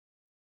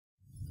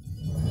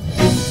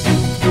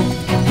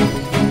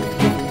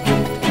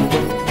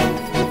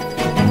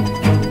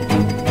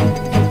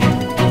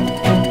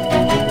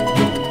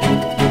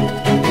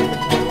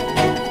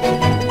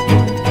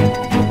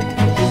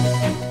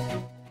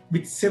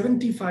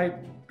75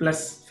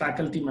 plus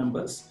faculty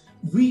members.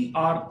 We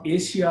are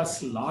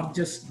Asia's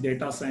largest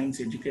data science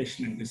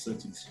education and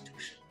research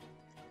institution.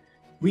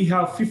 We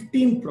have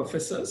 15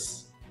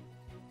 professors,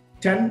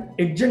 10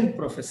 adjunct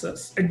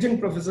professors.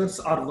 Adjunct professors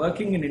are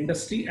working in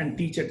industry and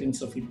teach at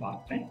INSOFE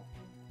part-time.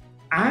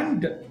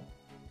 And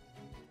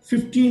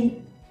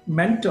 15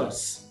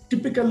 mentors.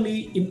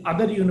 Typically in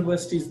other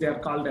universities, they are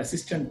called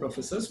assistant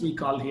professors. We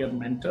call here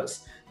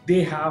mentors.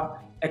 They have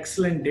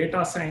excellent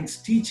data science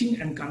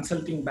teaching and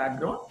consulting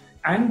background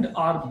and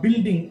are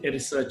building a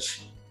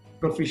research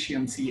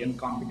proficiency and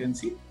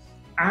competency.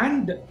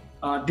 And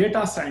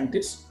data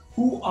scientists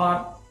who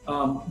are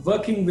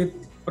working with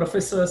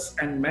professors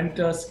and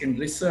mentors in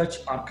research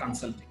or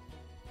consulting.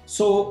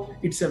 So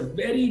it's a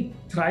very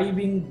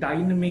thriving,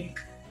 dynamic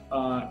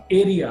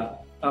area,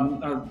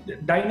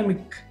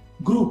 dynamic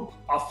group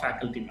of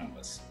faculty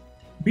members.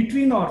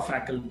 Between our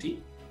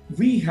faculty,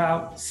 we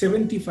have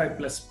 75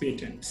 plus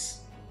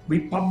patents.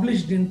 We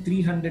published in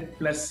 300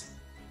 plus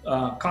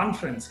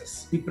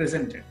conferences we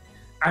presented,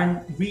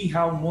 and we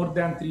have more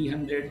than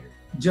 300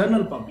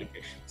 journal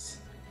publications.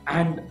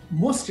 And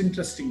most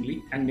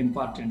interestingly and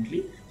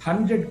importantly,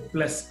 100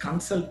 plus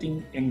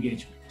consulting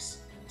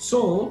engagements.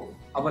 So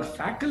our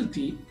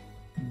faculty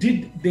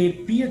did their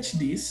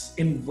PhDs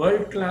in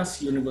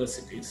world-class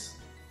universities.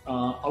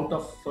 Out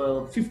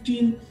of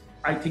 15,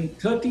 I think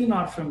 13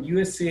 are from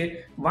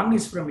USA, 1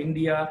 is from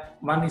India,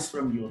 1 is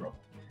from Europe.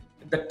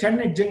 The 10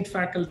 adjunct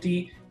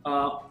faculty,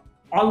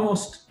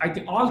 almost, I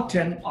think all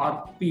 10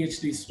 are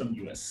PhDs from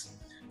US.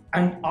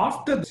 And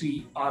after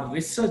 3 are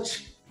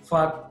research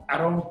for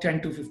around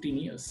 10 to 15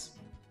 years.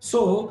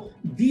 So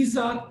these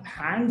are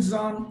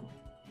hands-on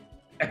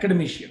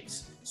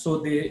academicians. So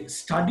they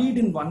studied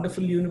in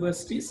wonderful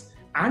universities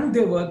and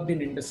they worked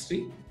in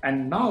industry,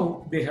 and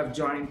now they have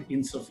joined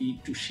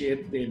INSOFE to share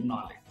their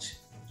knowledge.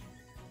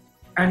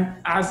 And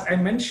as I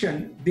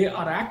mentioned, they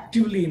are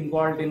actively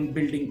involved in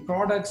building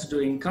products,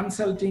 doing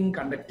consulting,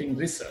 conducting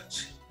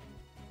research.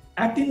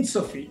 At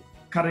INSOFE,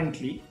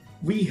 currently,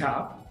 we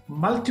have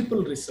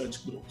multiple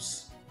research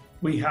groups.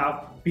 We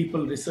have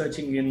people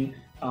researching in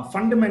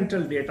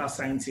fundamental data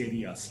science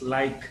areas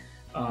like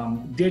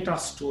data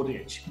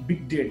storage,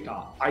 big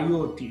data,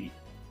 IoT,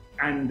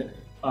 and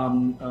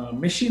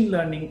machine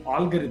learning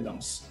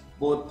algorithms,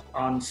 both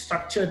on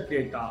structured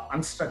data,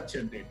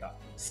 unstructured data,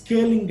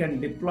 scaling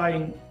and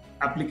deploying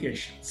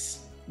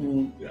applications,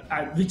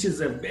 which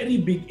is a very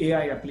big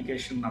AI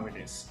application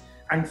nowadays.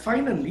 And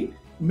finally,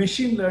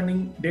 machine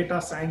learning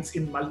data science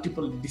in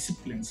multiple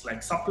disciplines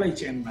like supply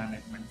chain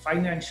management,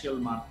 financial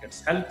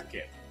markets,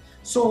 healthcare.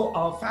 So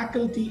our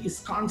faculty is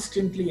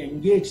constantly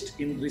engaged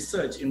in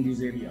research in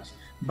these areas.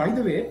 By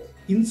the way,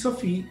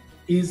 INSOFE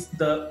is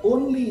the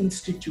only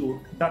institute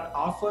that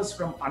offers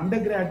from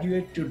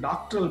undergraduate to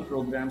doctoral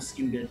programs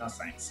in data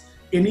science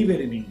anywhere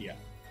in India,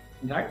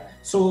 right?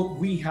 So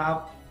we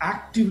have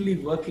actively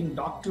working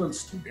doctoral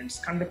students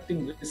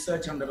conducting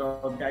research under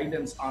our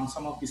guidance on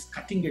some of these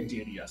cutting edge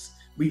areas.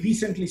 We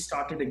recently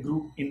started a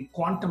group in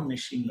quantum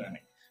machine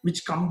learning,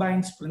 which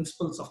combines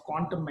principles of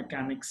quantum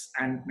mechanics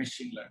and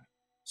machine learning.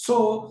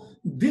 So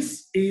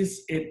this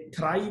is a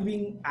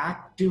thriving,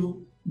 active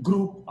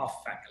group of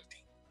faculty.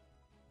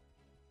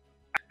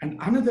 And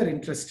another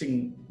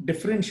interesting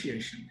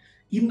differentiation,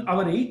 in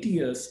our 8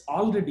 years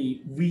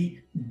already,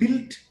 we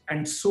built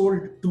and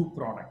sold 2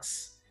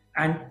 products,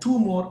 and 2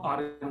 more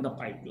are in the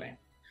pipeline.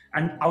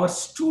 And our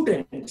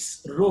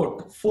students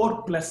wrote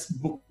 4 plus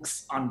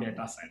books on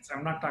data science.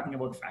 I'm not talking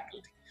about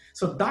faculty.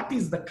 So that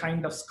is the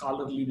kind of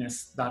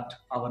scholarliness that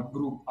our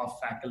group of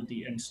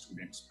faculty and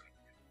students bring.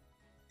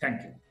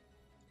 Thank you.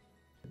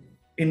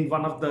 In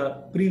one of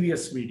the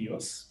previous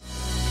videos,